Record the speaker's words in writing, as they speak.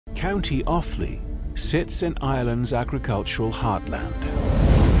County Offaly sits in Ireland's agricultural heartland.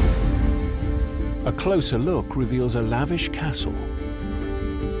 A closer look reveals a lavish castle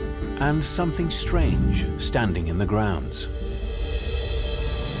and something strange standing in the grounds.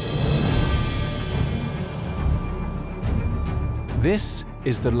 This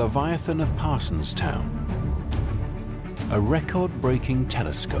is the Leviathan of Parsonstown, a record-breaking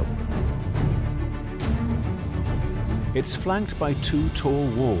telescope. It's flanked by two tall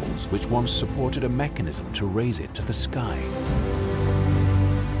walls which once supported a mechanism to raise it to the sky.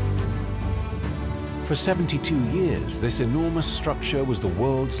 For 72 years, this enormous structure was the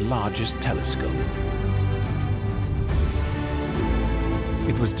world's largest telescope.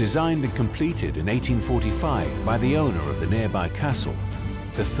 It was designed and completed in 1845 by the owner of the nearby castle,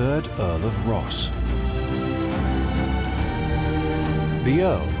 the Third Earl of Rosse. The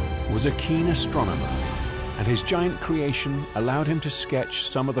Earl was a keen astronomer, and his giant creation allowed him to sketch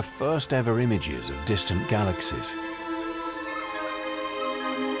some of the first ever images of distant galaxies.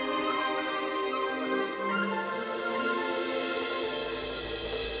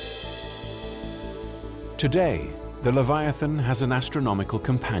 Today, the Leviathan has an astronomical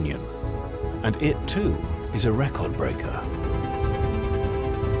companion, and it too is a record breaker.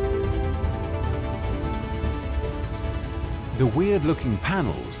 The weird-looking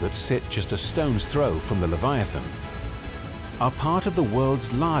panels that sit just a stone's throw from the Leviathan are part of the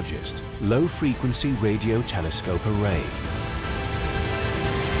world's largest low-frequency radio telescope array.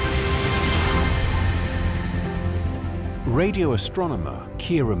 Radio astronomer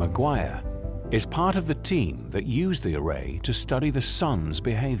Ciara Maguire is part of the team that used the array to study the sun's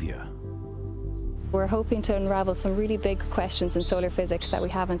behavior. We're hoping to unravel some really big questions in solar physics that we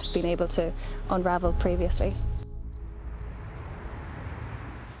haven't been able to unravel previously.